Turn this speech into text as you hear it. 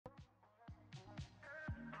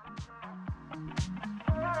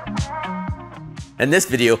In this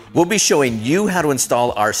video, we'll be showing you how to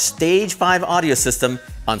install our Stage-5 audio system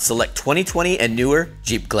on select 2020 and newer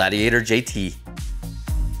Jeep Gladiator JT.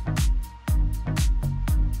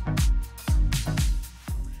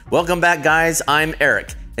 Welcome back, guys. I'm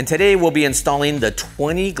Eric, and today we'll be installing the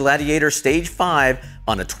 20 Gladiator Stage-5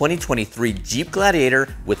 on a 2023 Jeep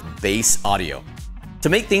Gladiator with bass audio. To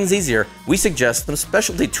make things easier, we suggest some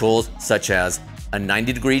specialty tools such as a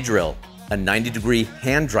 90-degree drill, a 90-degree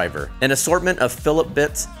hand driver, an assortment of Phillips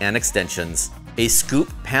bits and extensions, a scoop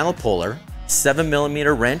panel puller,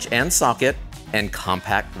 7mm wrench and socket, and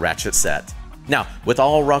compact ratchet set. Now, with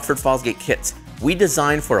all Rockford Fosgate kits, we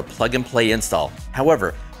designed for a plug-and-play install.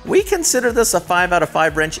 However, we consider this a 5 out of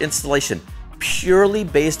 5 wrench installation purely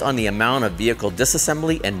based on the amount of vehicle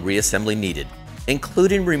disassembly and reassembly needed,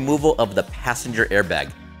 including removal of the passenger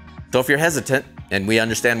airbag. So if you're hesitant, and we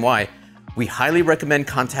understand why, we highly recommend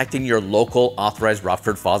contacting your local authorized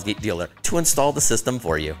Rockford Fosgate dealer to install the system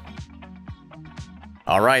for you.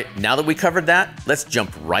 All right, now that we covered that, let's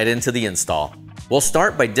jump right into the install. We'll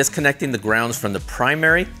start by disconnecting the grounds from the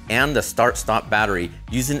primary and the start-stop battery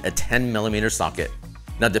using a 10mm socket.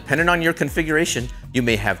 Now, depending on your configuration, you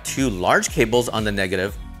may have 2 large cables on the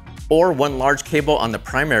negative, or 1 large cable on the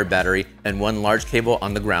primary battery and 1 large cable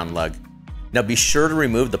on the ground lug. Now be sure to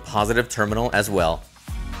remove the positive terminal as well.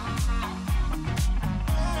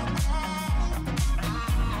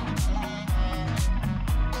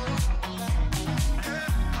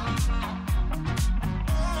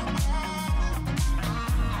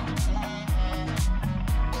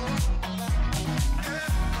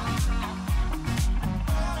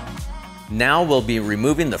 Now we'll be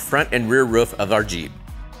removing the front and rear roof of our Jeep.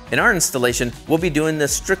 In our installation, we'll be doing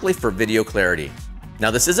this strictly for video clarity. Now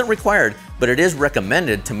this isn't required, but it is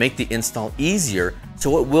recommended to make the install easier,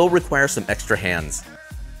 so it will require some extra hands.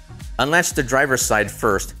 Unlatch the driver's side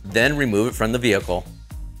first, then remove it from the vehicle.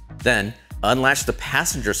 Then unlatch the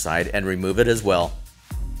passenger side and remove it as well.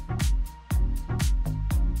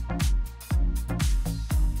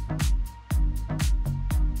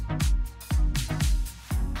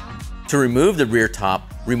 To remove the rear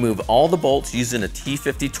top, remove all the bolts using a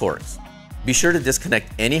T50 Torx. Be sure to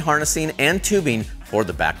disconnect any harnessing and tubing for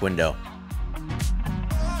the back window.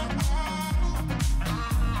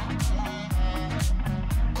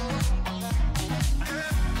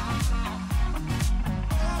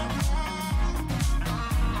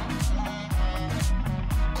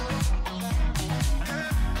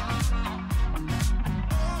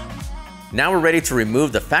 Now we're ready to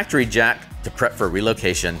remove the factory jack to prep for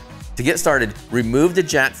relocation. To get started, remove the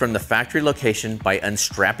jack from the factory location by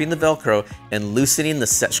unstrapping the Velcro and loosening the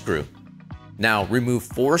set screw. Now remove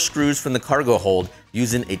 4 screws from the cargo hold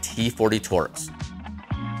using a T40 Torx.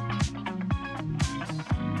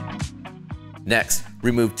 Next,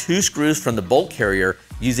 remove 2 screws from the bolt carrier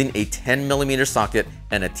using a 10mm socket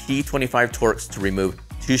and a T25 Torx to remove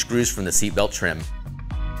 2 screws from the seatbelt trim.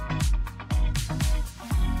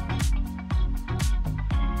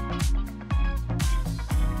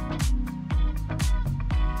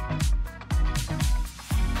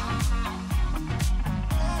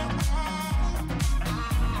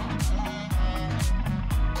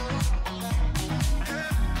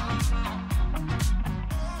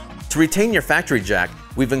 To retain your factory jack,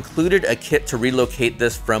 we've included a kit to relocate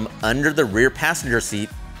this from under the rear passenger seat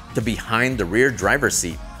to behind the rear driver's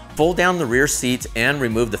seat. Fold down the rear seat and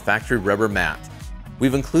remove the factory rubber mat.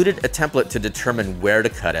 We've included a template to determine where to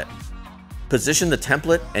cut it. Position the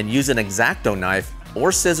template and use an X-Acto knife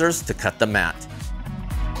or scissors to cut the mat.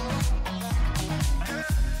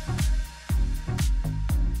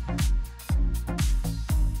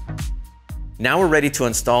 Now we're ready to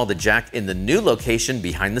install the jack in the new location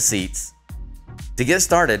behind the seats. To get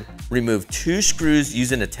started, remove 2 screws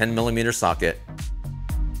using a 10mm socket.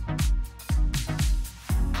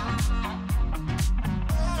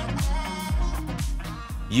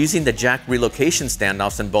 Using the jack relocation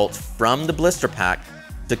standoffs and bolts from the blister pack,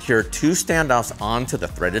 secure 2 standoffs onto the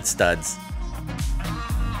threaded studs.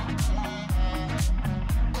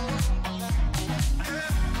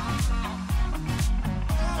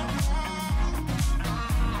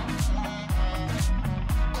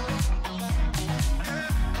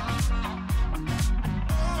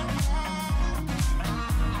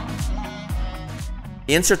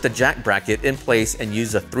 Insert the jack bracket in place and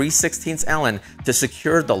use a 3/16 Allen to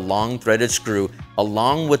secure the long threaded screw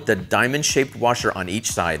along with the diamond-shaped washer on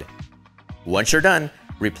each side. Once you're done,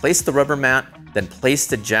 replace the rubber mat, then place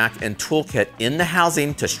the jack and toolkit in the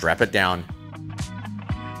housing to strap it down.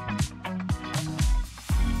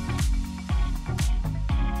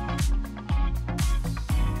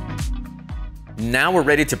 Now we're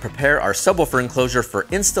ready to prepare our subwoofer enclosure for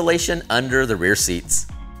installation under the rear seats.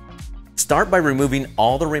 Start by removing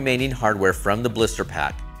all the remaining hardware from the blister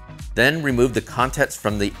pack. Then remove the contents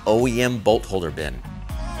from the OEM bolt holder bin.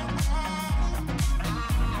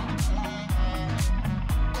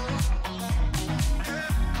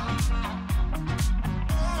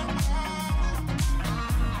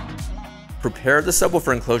 Prepare the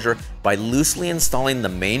subwoofer enclosure by loosely installing the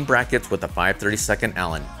main brackets with a 5/32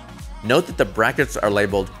 Allen. Note that the brackets are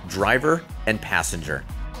labeled driver and passenger.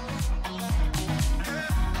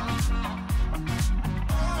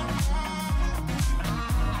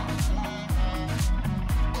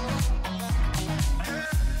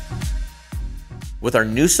 With our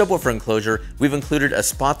new subwoofer enclosure, we've included a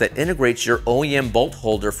spot that integrates your OEM bolt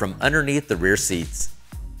holder from underneath the rear seats.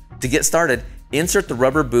 To get started, insert the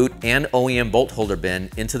rubber boot and OEM bolt holder bin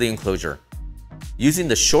into the enclosure. Using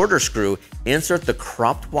the shorter screw, insert the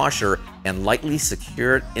cropped washer and lightly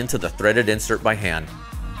secure it into the threaded insert by hand.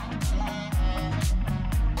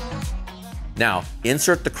 Now,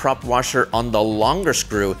 insert the cropped washer on the longer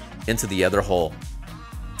screw into the other hole.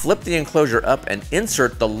 Flip the enclosure up and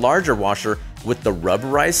insert the larger washer with the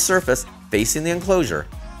rubberized surface facing the enclosure.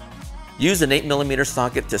 Use an 8mm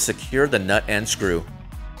socket to secure the nut and screw.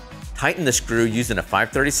 Tighten the screw using a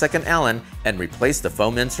 5/32 Allen and replace the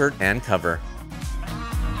foam insert and cover.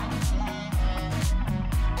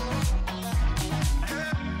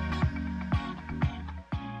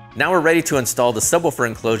 Now we're ready to install the subwoofer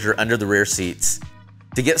enclosure under the rear seats.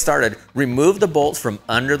 To get started, remove the bolts from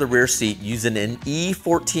under the rear seat using an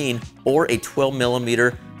E14 or a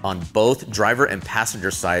 12mm on both driver and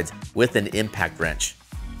passenger sides with an impact wrench.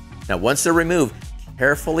 Now once they're removed,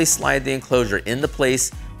 carefully slide the enclosure into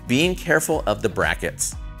place, being careful of the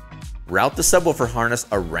brackets. Route the subwoofer harness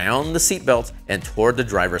around the seat belt and toward the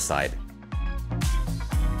driver's side.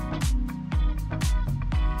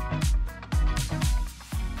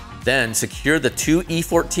 Then secure the two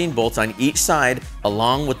E14 bolts on each side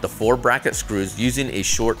along with the 4 bracket screws using a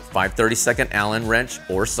short 5/32 Allen wrench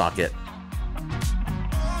or socket.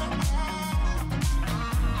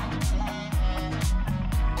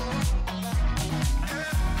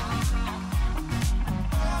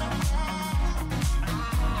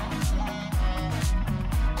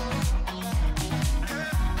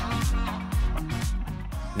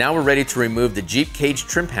 Now we're ready to remove the Jeep cage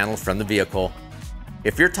trim panel from the vehicle.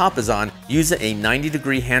 If your top is on, use a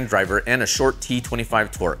 90-degree hand driver and a short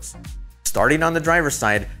T25 Torx. Starting on the driver's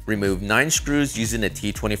side, remove 9 screws using a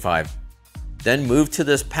T25. Then move to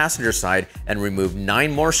the passenger side and remove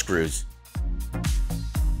 9 more screws.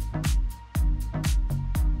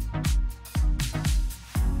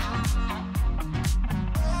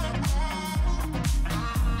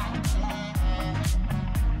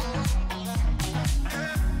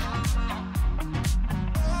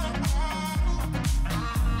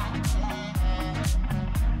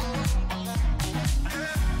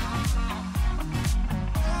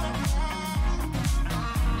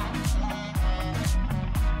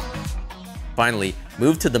 Finally,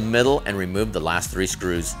 move to the middle and remove the last 3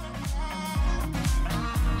 screws.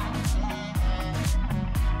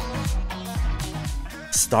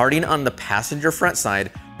 Starting on the passenger front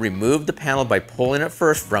side, remove the panel by pulling it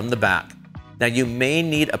first from the back. Now you may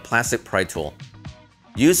need a plastic pry tool.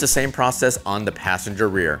 Use the same process on the passenger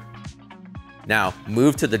rear. Now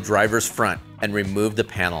move to the driver's front and remove the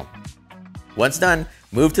panel. Once done,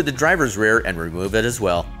 move to the driver's rear and remove it as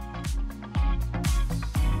well.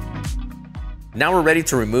 Now we're ready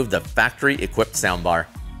to remove the factory-equipped soundbar.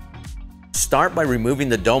 Start by removing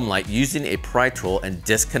the dome light using a pry tool and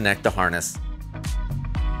disconnect the harness.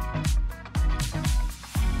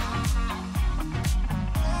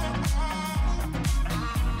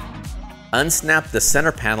 Unsnap the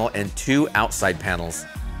center panel and 2 outside panels.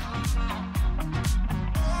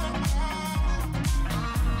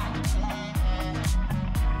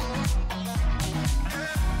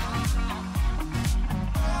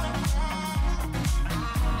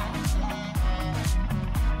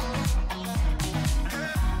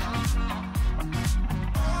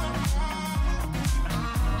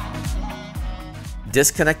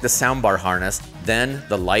 Disconnect the soundbar harness, then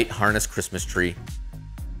the light harness Christmas tree.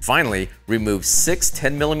 Finally, remove 6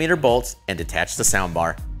 10mm bolts and detach the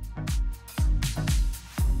soundbar.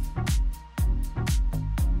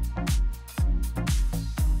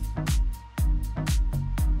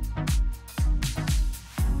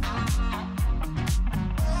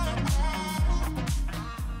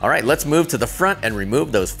 All right, let's move to the front and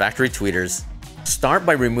remove those factory tweeters. Start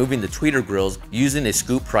by removing the tweeter grills using a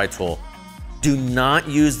scoop pry tool. Do not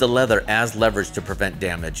use the leather as leverage to prevent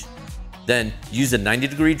damage. Then use a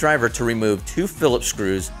 90-degree driver to remove 2 Phillips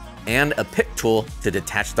screws and a pick tool to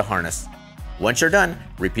detach the harness. Once you're done,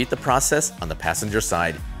 repeat the process on the passenger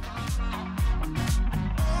side.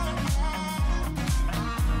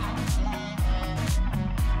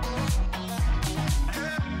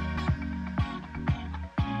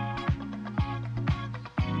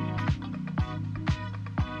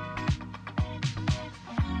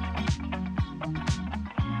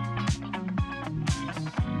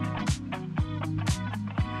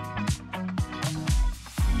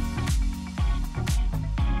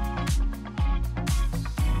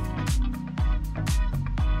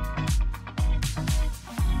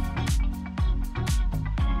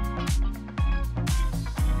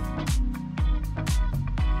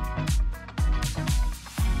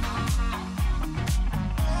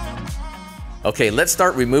 Okay, let's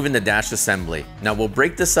start removing the dash assembly. Now we'll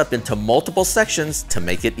break this up into multiple sections to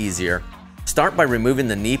make it easier. Start by removing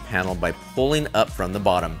the knee panel by pulling up from the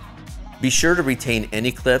bottom. Be sure to retain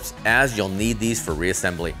any clips as you'll need these for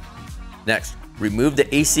reassembly. Next, remove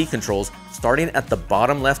the AC controls starting at the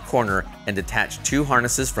bottom left corner and detach 2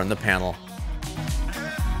 harnesses from the panel.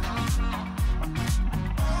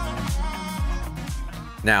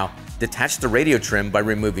 Now, detach the radio trim by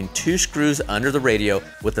removing 2 screws under the radio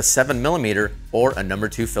with a 7mm or a number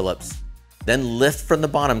 2 Phillips. Then lift from the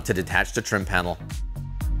bottom to detach the trim panel.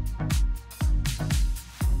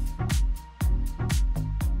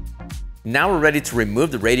 Now we're ready to remove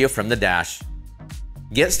the radio from the dash.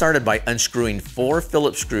 Get started by unscrewing 4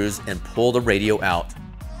 Phillips screws and pull the radio out.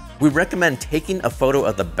 We recommend taking a photo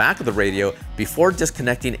of the back of the radio before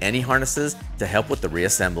disconnecting any harnesses to help with the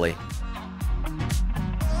reassembly.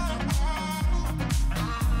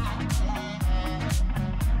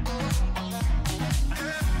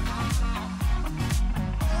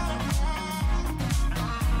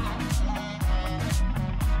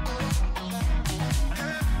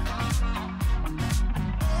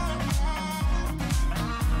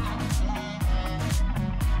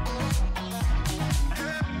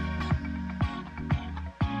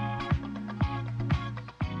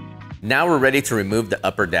 Now we're ready to remove the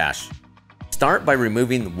upper dash. Start by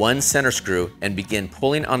removing 1 center screw and begin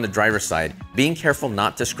pulling on the driver's side, being careful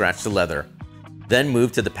not to scratch the leather. Then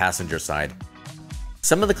move to the passenger side.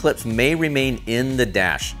 Some of the clips may remain in the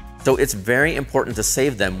dash, so it's very important to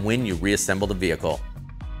save them when you reassemble the vehicle.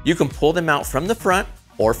 You can pull them out from the front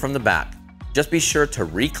or from the back. Just be sure to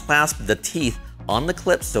reclasp the teeth on the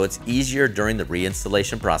clips so it's easier during the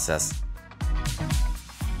reinstallation process.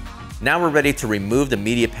 Now we're ready to remove the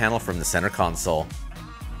media panel from the center console.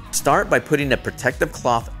 Start by putting a protective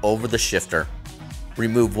cloth over the shifter.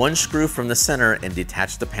 Remove 1 screw from the center and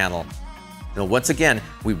detach the panel. Now once again,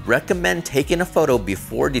 we recommend taking a photo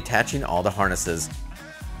before detaching all the harnesses.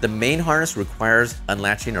 The main harness requires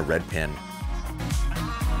unlatching a red pin.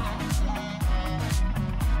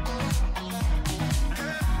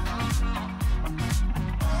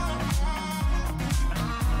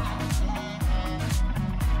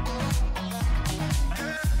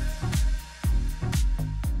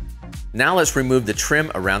 Now let's remove the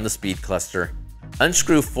trim around the speed cluster.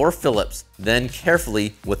 Unscrew 4 Phillips, then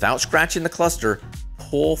carefully, without scratching the cluster,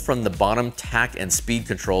 pull from the bottom tack and speed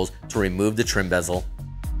controls to remove the trim bezel.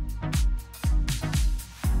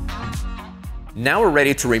 Now we're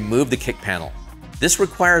ready to remove the kick panel. This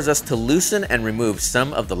requires us to loosen and remove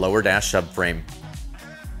some of the lower dash subframe.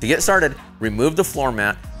 To get started, remove the floor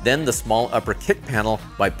mat, then the small upper kick panel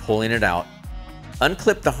by pulling it out.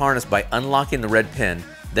 Unclip the harness by unlocking the red pin,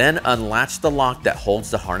 then unlatch the lock that holds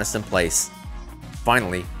the harness in place.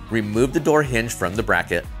 Finally, remove the door hinge from the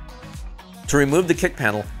bracket. To remove the kick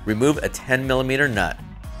panel, remove a 10mm nut.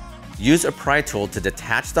 Use a pry tool to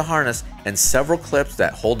detach the harness and several clips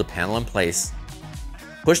that hold the panel in place.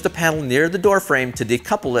 Push the panel near the door frame to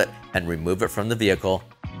decouple it and remove it from the vehicle.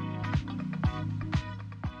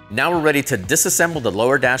 Now we're ready to disassemble the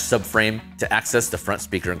lower dash subframe to access the front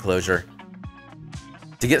speaker enclosure.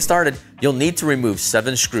 To get started, you'll need to remove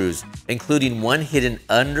 7 screws, including 1 hidden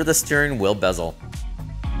under the steering wheel bezel.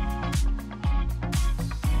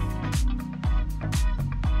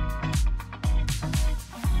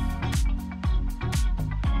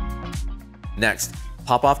 Next,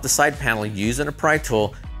 pop off the side panel using a pry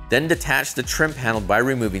tool, then detach the trim panel by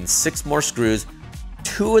removing 6 more screws,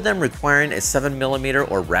 2 of them requiring a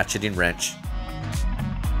 7mm or ratcheting wrench.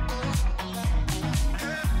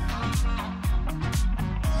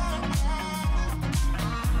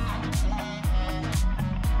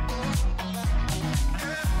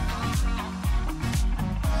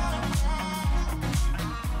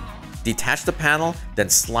 Detach the panel, then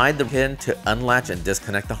slide the pin to unlatch and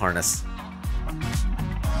disconnect the harness.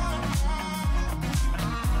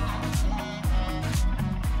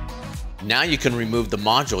 Now you can remove the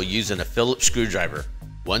module using a Phillips screwdriver.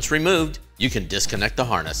 Once removed, you can disconnect the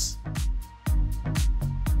harness.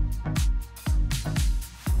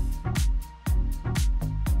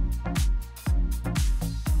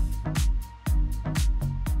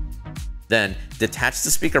 Then, detach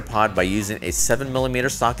the speaker pod by using a 7mm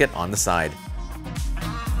socket on the side.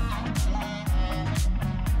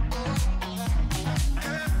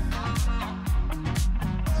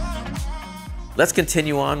 Let's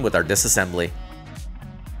continue on with our disassembly.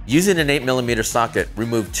 Using an 8mm socket,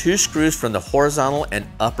 remove 2 screws from the horizontal and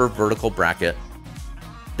upper vertical bracket.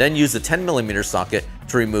 Then use the 10mm socket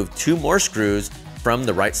to remove 2 more screws from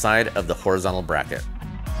the right side of the horizontal bracket.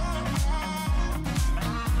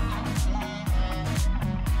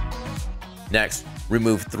 Next,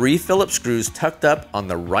 remove 3 Phillips screws tucked up on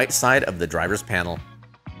the right side of the driver's panel.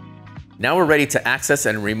 Now we're ready to access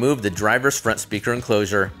and remove the driver's front speaker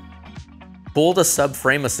enclosure. Pull the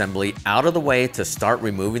subframe assembly out of the way to start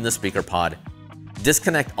removing the speaker pod.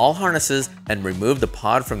 Disconnect all harnesses and remove the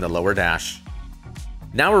pod from the lower dash.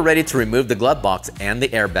 Now we're ready to remove the glove box and the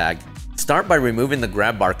airbag. Start by removing the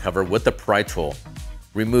grab bar cover with the pry tool.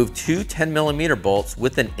 Remove 2 10mm bolts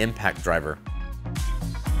with an impact driver.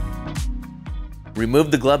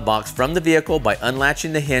 Remove the glove box from the vehicle by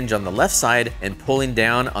unlatching the hinge on the left side and pulling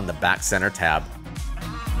down on the back center tab.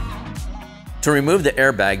 To remove the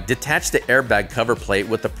airbag, detach the airbag cover plate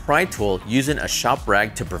with the pry tool using a shop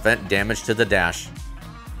rag to prevent damage to the dash.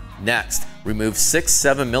 Next, remove 6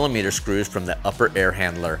 7mm screws from the upper air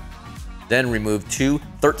handler. Then remove 2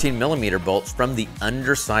 13mm bolts from the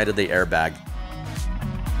underside of the airbag.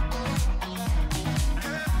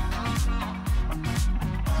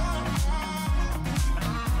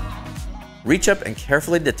 Reach up and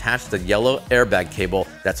carefully detach the yellow airbag cable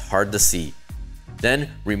that's hard to see.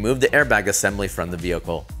 Then remove the airbag assembly from the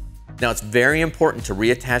vehicle. Now it's very important to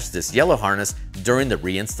reattach this yellow harness during the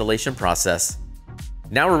reinstallation process.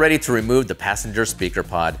 Now we're ready to remove the passenger speaker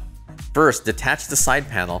pod. First, detach the side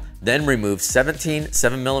panel, then remove 17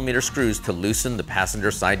 7mm screws to loosen the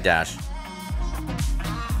passenger side dash.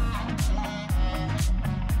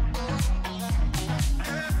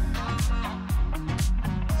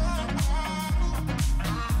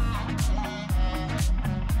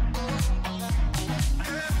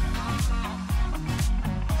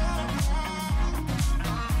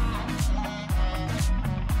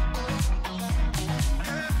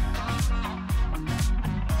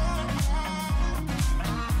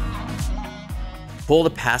 Pull the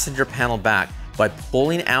passenger panel back by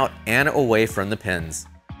pulling out and away from the pins.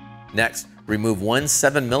 Next, remove 1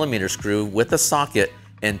 7mm screw with a socket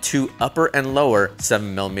and 2 upper and lower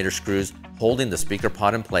 7mm screws holding the speaker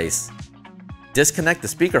pod in place. Disconnect the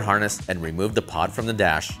speaker harness and remove the pod from the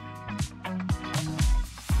dash.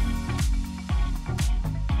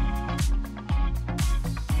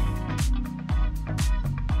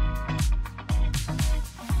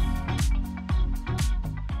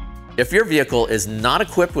 If your vehicle is not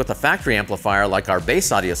equipped with a factory amplifier like our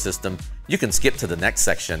base audio system, you can skip to the next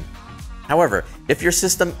section. However, if your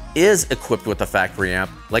system is equipped with a factory amp,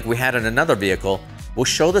 like we had in another vehicle, we'll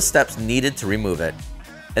show the steps needed to remove it.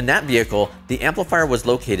 In that vehicle, the amplifier was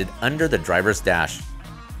located under the driver's dash.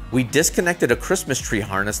 We disconnected a Christmas tree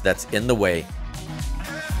harness that's in the way.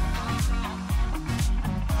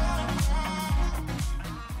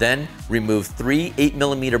 Then remove 3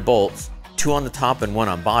 8mm bolts, 2 on the top and 1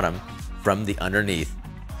 on bottom, from the underneath.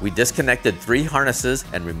 We disconnected 3 harnesses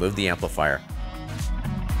and removed the amplifier.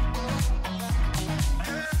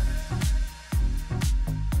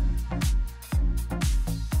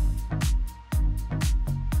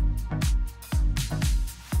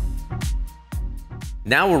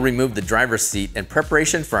 Now we'll remove the driver's seat in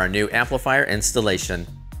preparation for our new amplifier installation.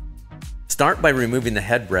 Start by removing the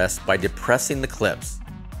headrest by depressing the clips.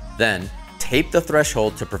 Then, tape the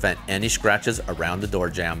threshold to prevent any scratches around the door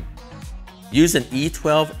jamb. Use an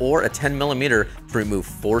E12 or a 10mm to remove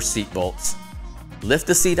 4 seat bolts. Lift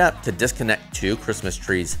the seat up to disconnect 2 Christmas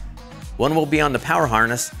trees. One will be on the power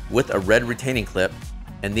harness with a red retaining clip,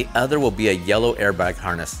 and the other will be a yellow airbag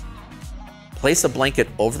harness. Place a blanket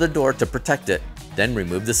over the door to protect it, then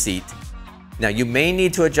remove the seat. Now you may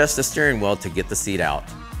need to adjust the steering wheel to get the seat out.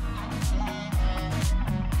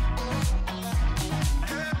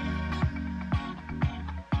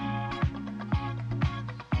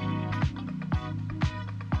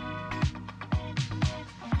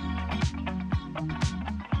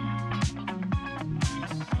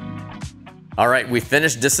 All right, we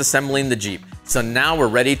finished disassembling the Jeep, so now we're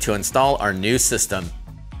ready to install our new system.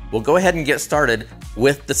 We'll go ahead and get started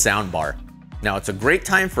with the soundbar. Now it's a great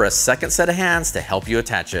time for a second set of hands to help you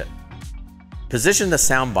attach it. Position the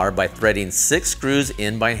soundbar by threading 6 screws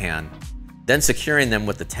in by hand, then securing them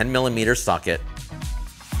with the 10mm socket.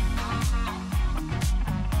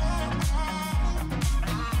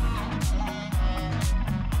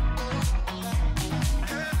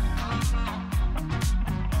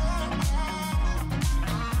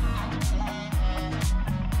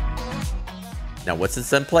 Now once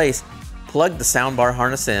it's in place, plug the soundbar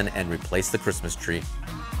harness in and replace the Christmas tree.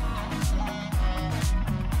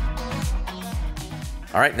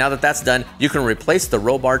 Alright, now that that's done, you can replace the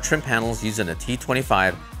roll bar trim panels using a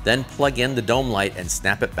T25, then plug in the dome light and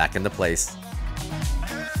snap it back into place.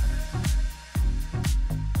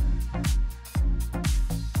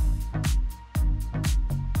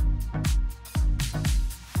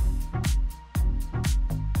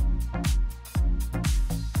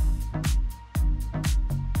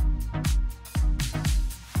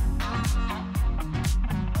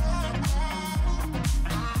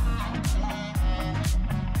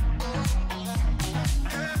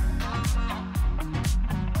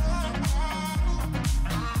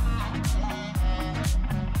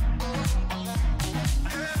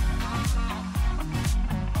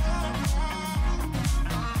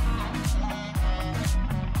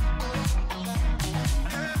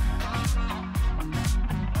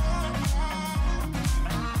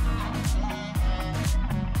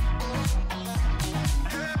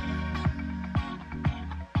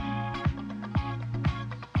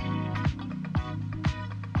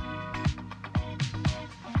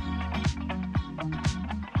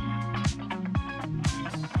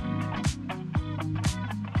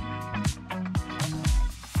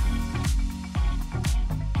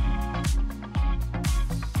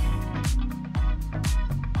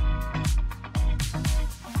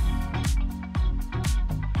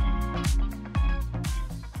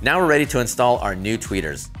 Now we're ready to install our new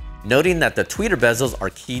tweeters, noting that the tweeter bezels are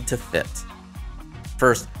keyed to fit.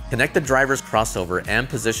 First, connect the driver's crossover and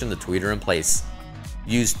position the tweeter in place.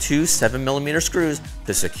 Use 2 7mm screws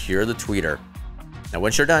to secure the tweeter. Now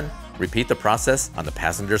once you're done, repeat the process on the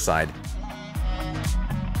passenger side.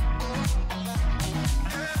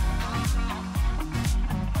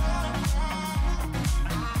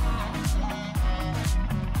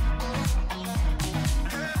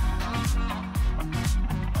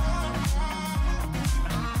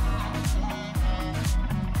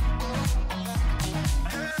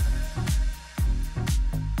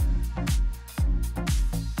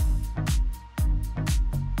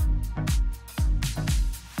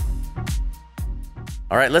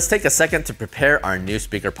 All right, let's take a second to prepare our new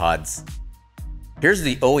speaker pods. Here's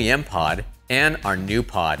the OEM pod and our new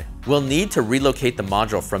pod. We'll need to relocate the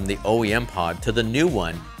module from the OEM pod to the new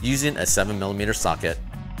one using a 7mm socket.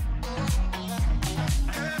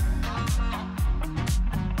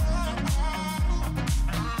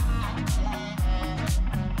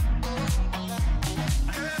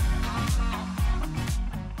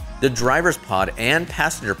 The driver's pod and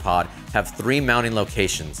passenger pod have 3 mounting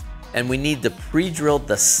locations, and we need to pre-drill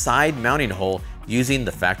the side mounting hole using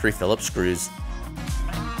the factory Phillips screws.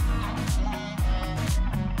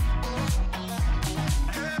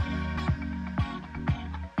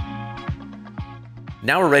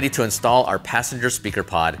 Now we're ready to install our passenger speaker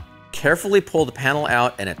pod. Carefully pull the panel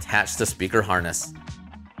out and attach the speaker harness.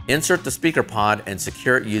 Insert the speaker pod and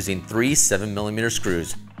secure it using 3 7mm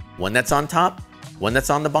screws, one that's on top, one that's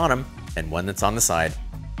on the bottom, and one that's on the side.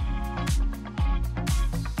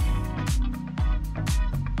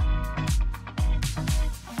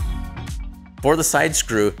 For the side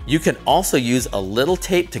screw, you can also use a little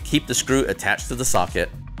tape to keep the screw attached to the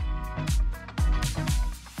socket.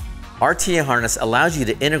 Our TA harness allows you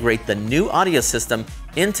to integrate the new audio system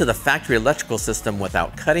into the factory electrical system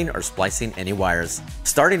without cutting or splicing any wires.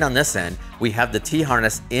 Starting on this end, we have the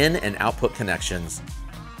T-harness in and output connections.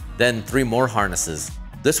 Then 3 more harnesses.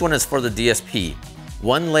 This one is for the DSP.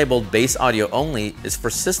 One labeled Bass Audio Only is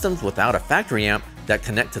for systems without a factory amp that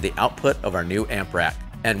connect to the output of our new amp rack.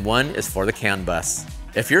 And one is for the CAN bus.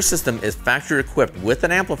 If your system is factory equipped with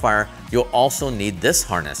an amplifier, you'll also need this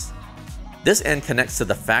harness. This end connects to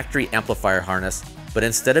the factory amplifier harness, but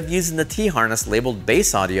instead of using the T harness labeled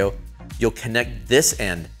Bass Audio, you'll connect this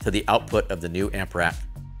end to the output of the new amp rack.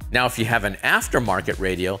 Now if you have an aftermarket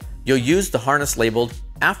radio, you'll use the harness labeled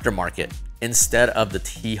Aftermarket instead of the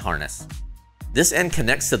T harness. This end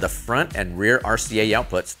connects to the front and rear RCA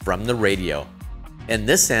outputs from the radio. And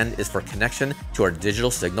this end is for connection to our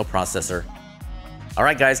digital signal processor. All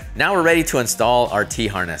right guys, now we're ready to install our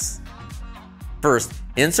T-harness. First,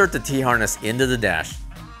 insert the T-harness into the dash,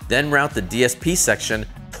 then route the DSP section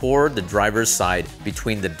toward the driver's side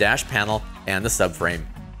between the dash panel and the subframe.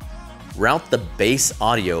 route the bass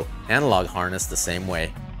audio analog harness the same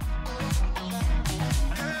way.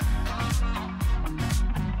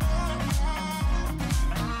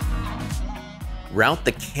 Route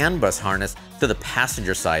the CAN bus harness to the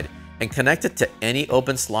passenger side and connect it to any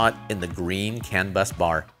open slot in the green CAN bus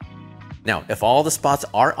bar. Now, if all the spots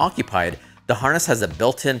are occupied, the harness has a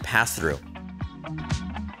built-in pass-through.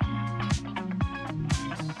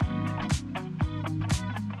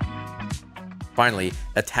 Finally,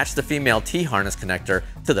 attach the female T-harness connector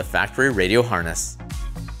to the factory radio harness.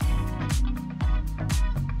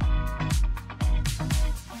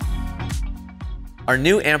 Our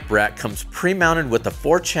new amp rack comes pre-mounted with a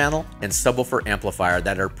 4-channel and subwoofer amplifier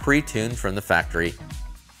that are pre-tuned from the factory.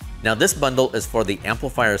 Now this bundle is for the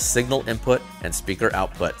amplifier's signal input and speaker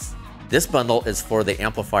outputs. This bundle is for the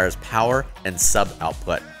amplifier's power and sub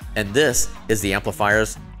output. And this is the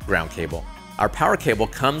amplifier's ground cable. Our power cable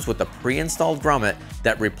comes with a pre-installed grommet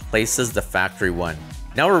that replaces the factory one.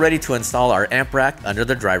 Now we're ready to install our amp rack under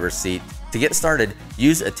the driver's seat. To get started,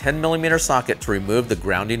 use a 10mm socket to remove the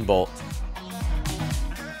grounding bolt.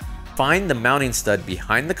 Find the mounting stud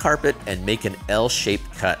behind the carpet and make an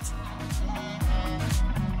L-shaped cut.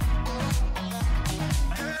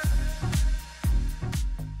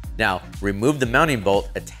 Now, remove the mounting bolt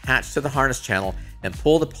attached to the harness channel and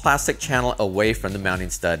pull the plastic channel away from the mounting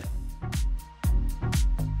stud.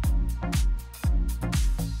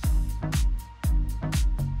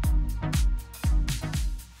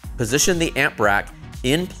 Position the amp rack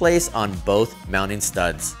in place on both mounting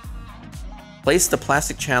studs. Place the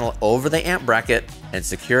plastic channel over the amp bracket and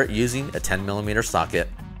secure it using a 10mm socket.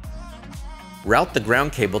 Route the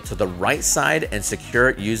ground cable to the right side and secure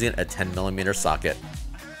it using a 10mm socket.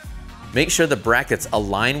 Make sure the brackets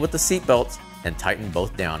align with the seat belts and tighten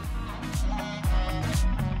both down.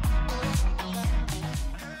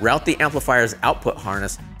 Route the amplifier's output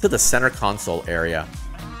harness to the center console area.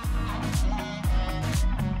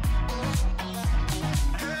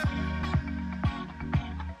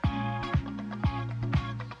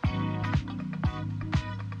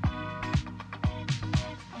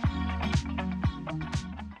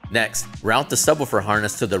 Next, route the subwoofer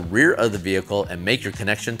harness to the rear of the vehicle and make your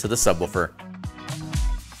connection to the subwoofer.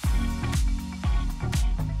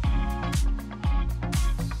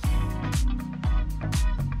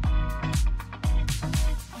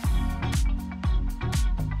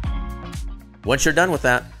 Once you're done with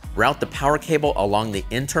that, route the power cable along the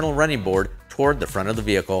internal running board toward the front of the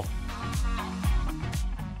vehicle.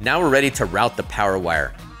 Now we're ready to route the power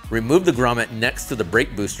wire. Remove the grommet next to the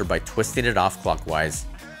brake booster by twisting it off clockwise.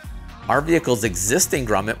 Our vehicle's existing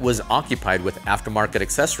grommet was occupied with aftermarket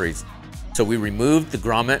accessories, so we removed the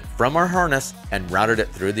grommet from our harness and routed it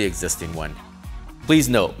through the existing one. Please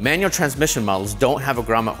note, manual transmission models don't have a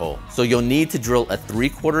grommet hole, so you'll need to drill a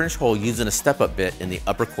 3/4 inch hole using a step-up bit in the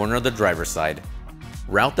upper corner of the driver's side.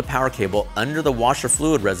 Route the power cable under the washer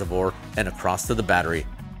fluid reservoir and across to the battery.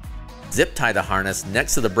 Zip tie the harness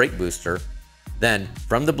next to the brake booster. Then,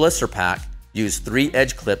 from the blister pack, use 3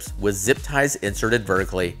 edge clips with zip ties inserted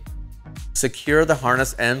vertically. Secure the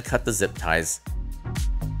harness and cut the zip ties.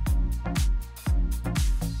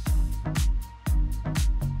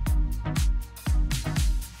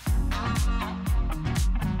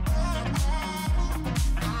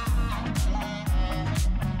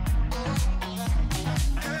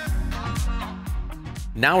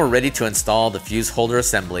 Now we're ready to install the fuse holder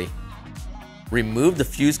assembly. Remove the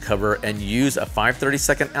fuse cover and use a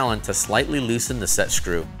 5/32 Allen to slightly loosen the set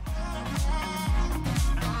screw.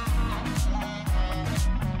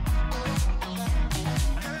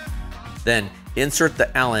 Then, insert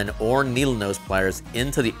the Allen or needle nose pliers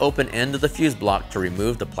into the open end of the fuse block to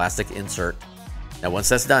remove the plastic insert. Now once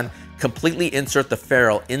that's done, completely insert the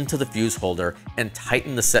ferrule into the fuse holder and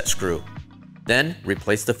tighten the set screw. Then,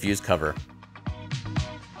 replace the fuse cover.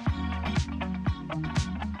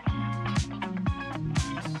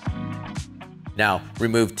 Now,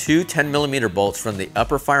 remove 2 10mm bolts from the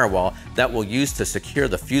upper firewall that we'll use to secure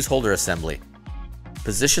the fuse holder assembly.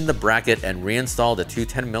 Position the bracket and reinstall the 2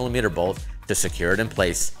 10mm bolts to secure it in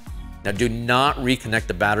place. Now do not reconnect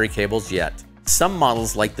the battery cables yet. Some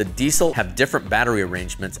models like the diesel have different battery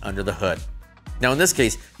arrangements under the hood. Now in this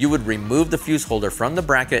case, you would remove the fuse holder from the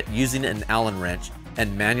bracket using an Allen wrench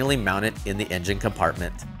and manually mount it in the engine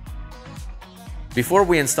compartment. Before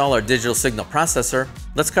we install our digital signal processor,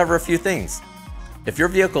 let's cover a few things. If your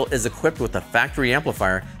vehicle is equipped with a factory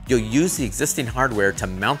amplifier, you'll use the existing hardware to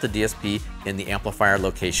mount the DSP in the amplifier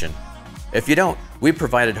location. If you don't, we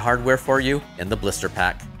provided hardware for you in the blister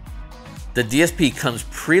pack. The DSP comes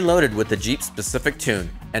preloaded with the Jeep specific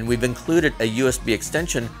tune, and we've included a USB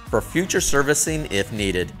extension for future servicing if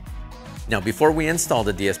needed. Now before we install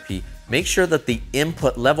the DSP, make sure that the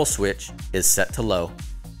input level switch is set to low.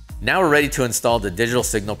 Now we're ready to install the digital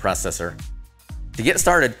signal processor. To get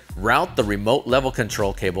started, route the remote level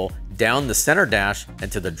control cable down the center dash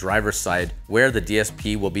and to the driver's side where the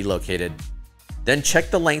DSP will be located. Then check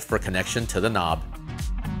the length for connection to the knob.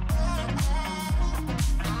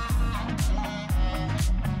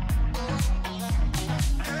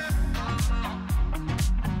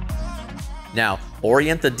 Now,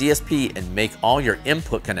 orient the DSP and make all your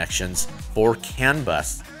input connections for CAN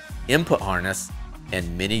bus, input harness,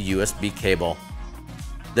 and mini USB cable.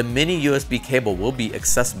 The mini USB cable will be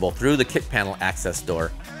accessible through the kick panel access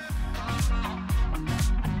door.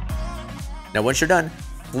 Now once you're done,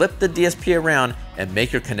 flip the DSP around and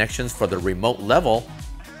make your connections for the remote level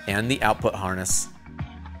and the output harness.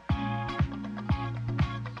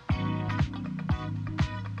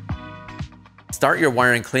 Start your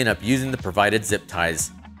wiring cleanup using the provided zip ties.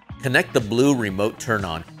 Connect the blue remote turn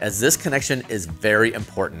on, as this connection is very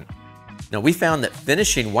important. Now we found that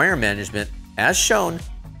finishing wire management, as shown,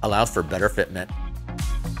 allows for better fitment.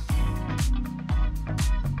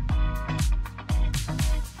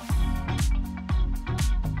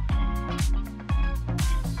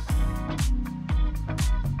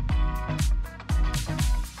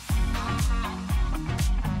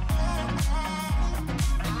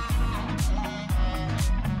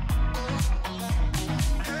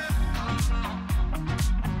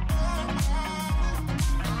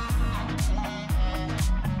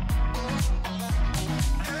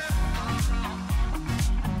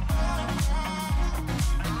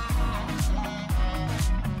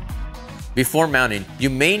 Before mounting, you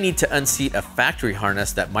may need to unseat a factory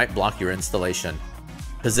harness that might block your installation.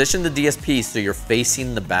 Position the DSP so you're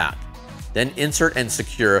facing the back. Then insert and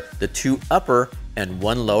secure the 2 upper and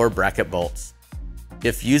 1 lower bracket bolts.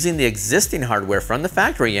 If using the existing hardware from the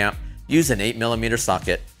factory amp, use an 8mm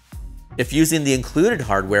socket. If using the included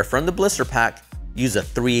hardware from the blister pack, use a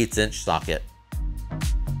 3/8" socket.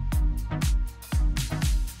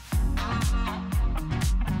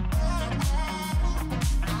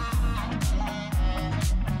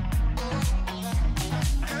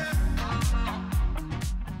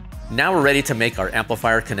 Now we're ready to make our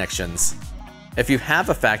amplifier connections. If you have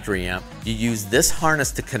a factory amp, you use this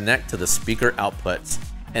harness to connect to the speaker outputs,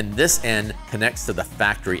 and this end connects to the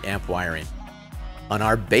factory amp wiring. On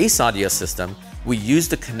our bass audio system, we use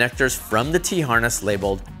the connectors from the T-harness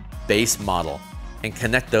labeled Bass Model and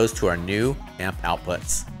connect those to our new amp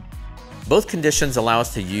outputs. Both conditions allow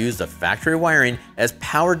us to use the factory wiring as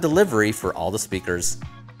power delivery for all the speakers.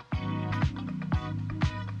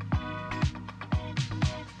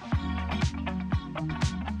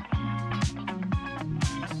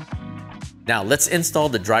 Now let's install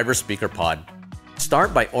the driver speaker pod.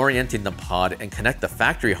 Start by orienting the pod and connect the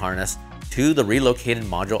factory harness to the relocated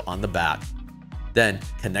module on the back. Then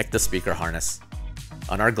connect the speaker harness.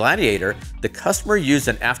 On our Gladiator, the customer used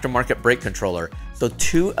an aftermarket brake controller, so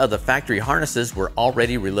 2 of the factory harnesses were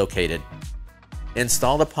already relocated.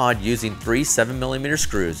 Install the pod using 3 7mm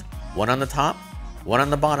screws, 1 on the top, 1 on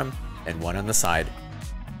the bottom, and 1 on the side.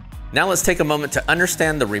 Now let's take a moment to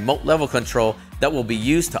understand the remote level control that will be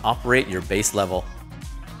used to operate your bass level.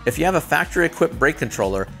 If you have a factory-equipped brake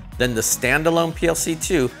controller, then the standalone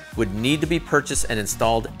PLC2 would need to be purchased and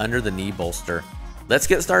installed under the knee bolster. Let's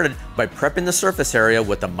get started by prepping the surface area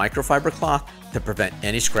with a microfiber cloth to prevent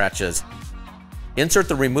any scratches. Insert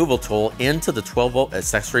the removal tool into the 12-volt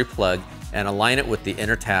accessory plug and align it with the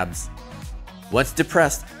inner tabs. Once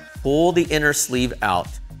depressed, pull the inner sleeve out.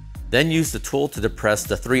 Then use the tool to depress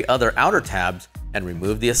the 3 other outer tabs and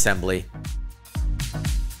remove the assembly.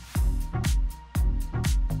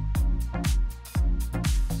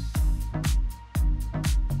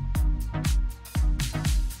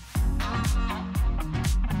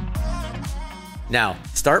 Now,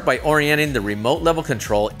 start by orienting the remote level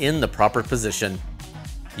control in the proper position.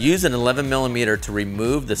 Use an 11mm to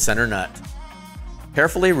remove the center nut.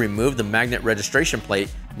 Carefully remove the magnet registration plate,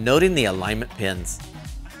 noting the alignment pins.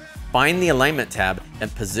 Find the alignment tab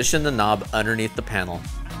and position the knob underneath the panel.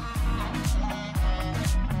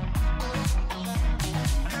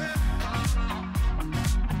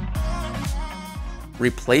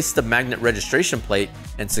 Replace the magnet registration plate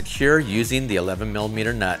and secure using the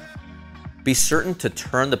 11mm nut. Be certain to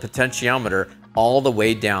turn the potentiometer all the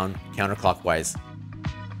way down counterclockwise.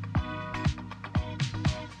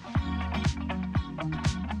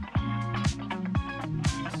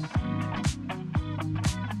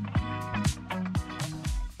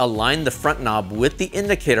 Align the front knob with the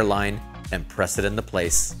indicator line and press it into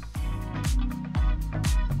place.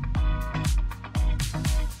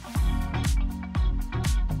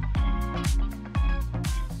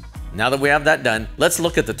 Now that we have that done, let's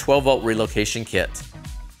look at the 12-volt relocation kit.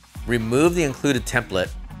 Remove the included template,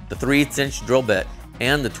 the 3/8" drill bit,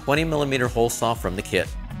 and the 20mm hole saw from the kit.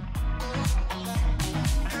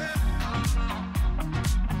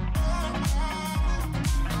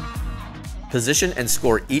 Position and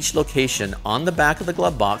score each location on the back of the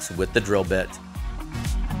glove box with the drill bit.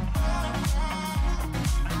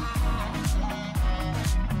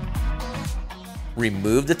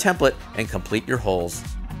 Remove the template and complete your holes.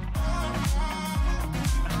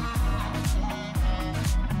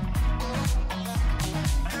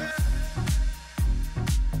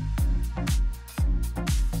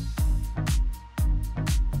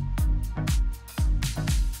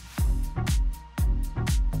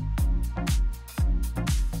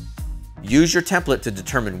 Use your template to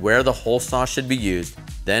determine where the hole saw should be used,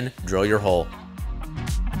 then drill your hole.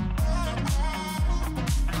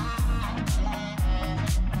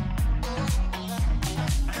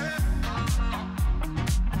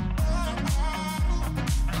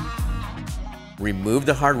 Remove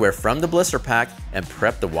the hardware from the blister pack and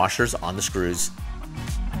prep the washers on the screws.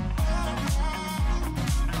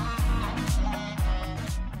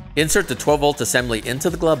 Insert the 12-volt assembly into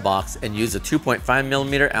the glove box and use a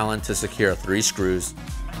 2.5mm Allen to secure 3 screws.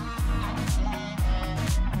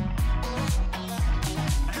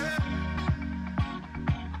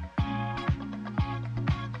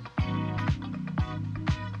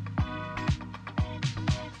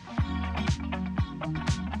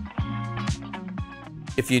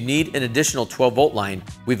 If you need an additional 12-volt line,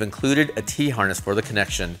 we've included a T-harness for the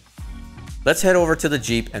connection. Let's head over to the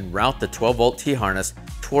Jeep and route the 12-volt T-harness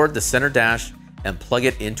toward the center dash and plug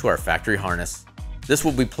it into our factory harness. This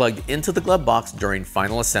will be plugged into the glove box during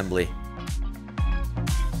final assembly.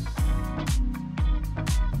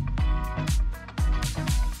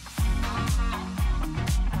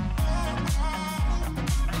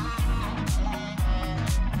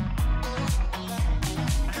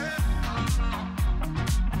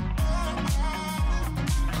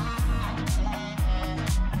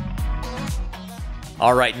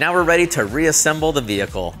 Alright, now we're ready to reassemble the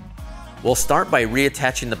vehicle. We'll start by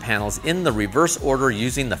reattaching the panels in the reverse order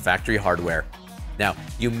using the factory hardware. Now,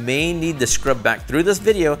 you may need to scrub back through this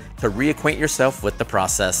video to reacquaint yourself with the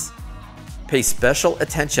process. Pay special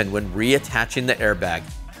attention when reattaching the airbag,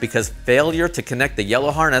 because failure to connect the yellow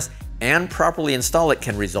harness and properly install it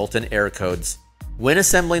can result in error codes. When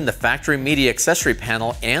assembling the factory media accessory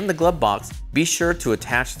panel and the glove box, be sure to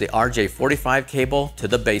attach the RJ45 cable to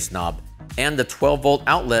the base knob and the 12-volt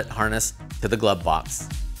outlet harness to the glove box.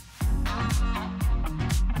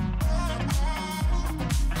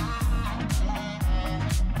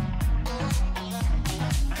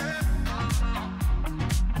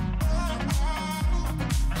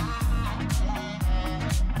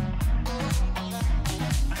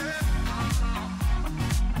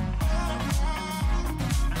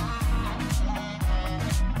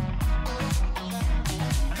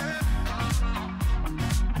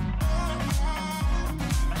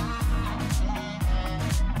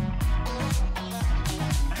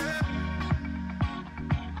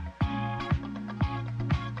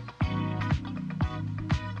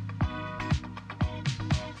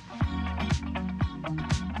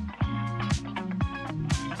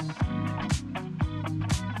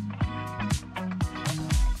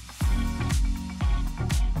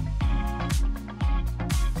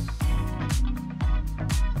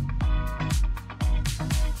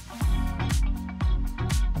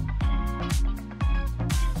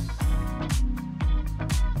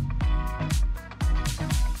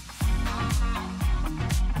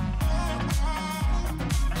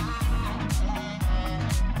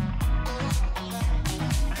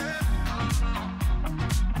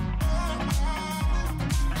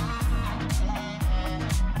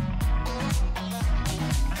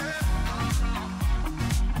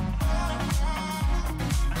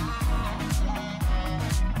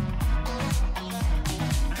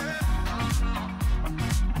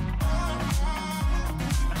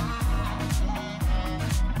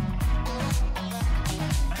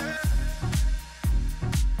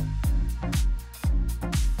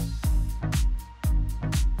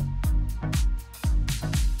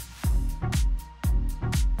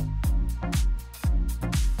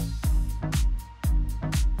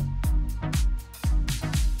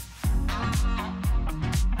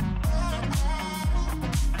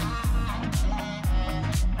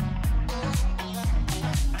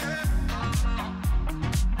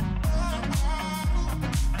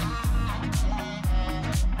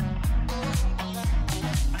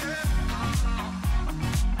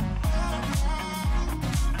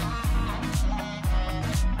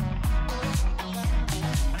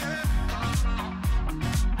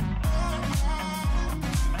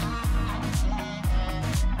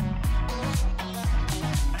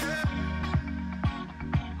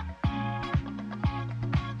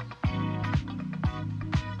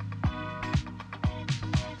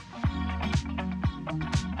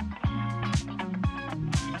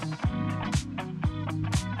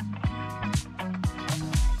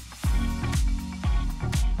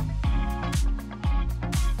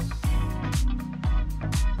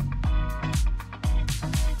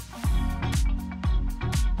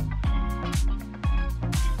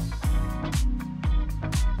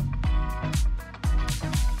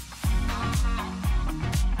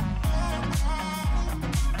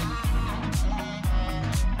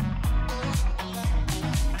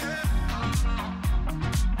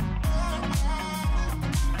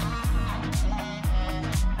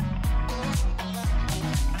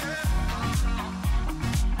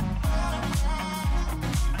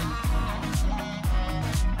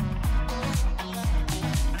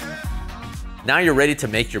 Now you're ready to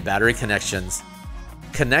make your battery connections.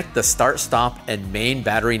 Connect the start, stop, and main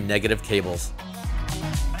battery negative cables.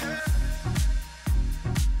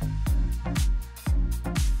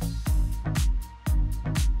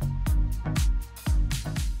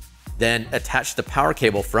 Then attach the power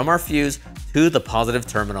cable from our fuse to the positive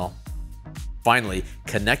terminal. Finally,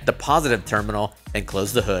 connect the positive terminal and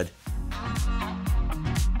close the hood.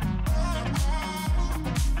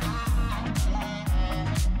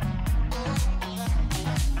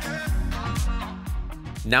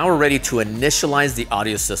 Now we're ready to initialize the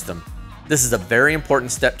audio system. This is a very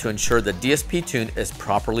important step to ensure the DSP tune is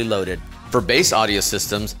properly loaded. For base audio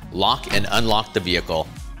systems, lock and unlock the vehicle.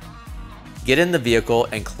 Get in the vehicle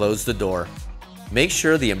and close the door. Make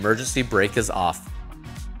sure the emergency brake is off.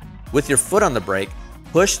 With your foot on the brake,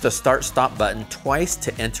 push the start-stop button twice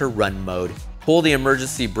to enter run mode. Pull the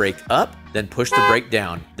emergency brake up, then push the brake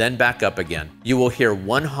down, then back up again. You will hear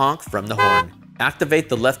one honk from the horn. Activate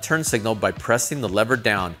the left turn signal by pressing the lever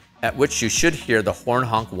down, at which you should hear the horn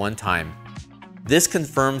honk one time. This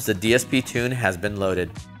confirms the DSP tune has been loaded.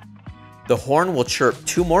 The horn will chirp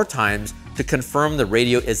 2 more times to confirm the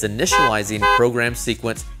radio is initializing program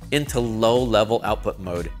sequence into low-level output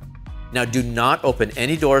mode. Now do not open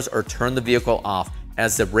any doors or turn the vehicle off,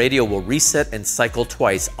 as the radio will reset and cycle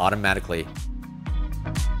twice automatically.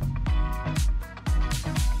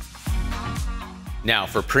 Now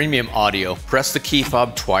for premium audio, press the key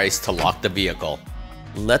fob twice to lock the vehicle.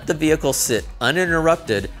 Let the vehicle sit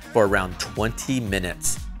uninterrupted for around 20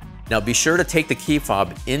 minutes. Now be sure to take the key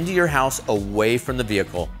fob into your house away from the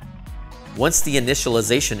vehicle. Once the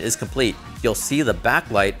initialization is complete, you'll see the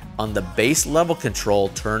backlight on the base level control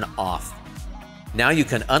turn off. Now you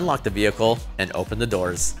can unlock the vehicle and open the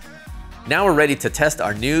doors. Now we're ready to test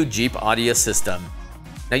our new Jeep audio system.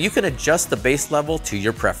 Now you can adjust the base level to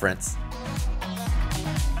your preference.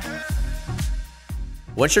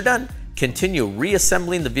 Once you're done, continue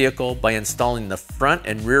reassembling the vehicle by installing the front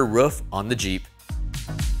and rear roof on the Jeep.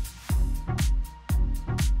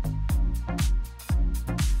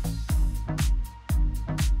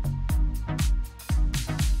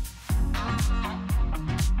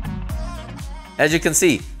 As you can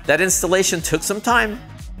see, that installation took some time,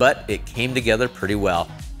 but it came together pretty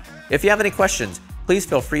well. If you have any questions, please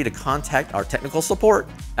feel free to contact our technical support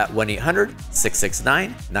at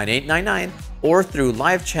 1-800-669-9899 or through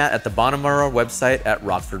live chat at the bottom of our website at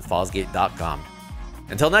rockfordfosgate.com.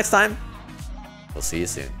 Until next time, we'll see you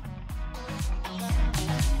soon.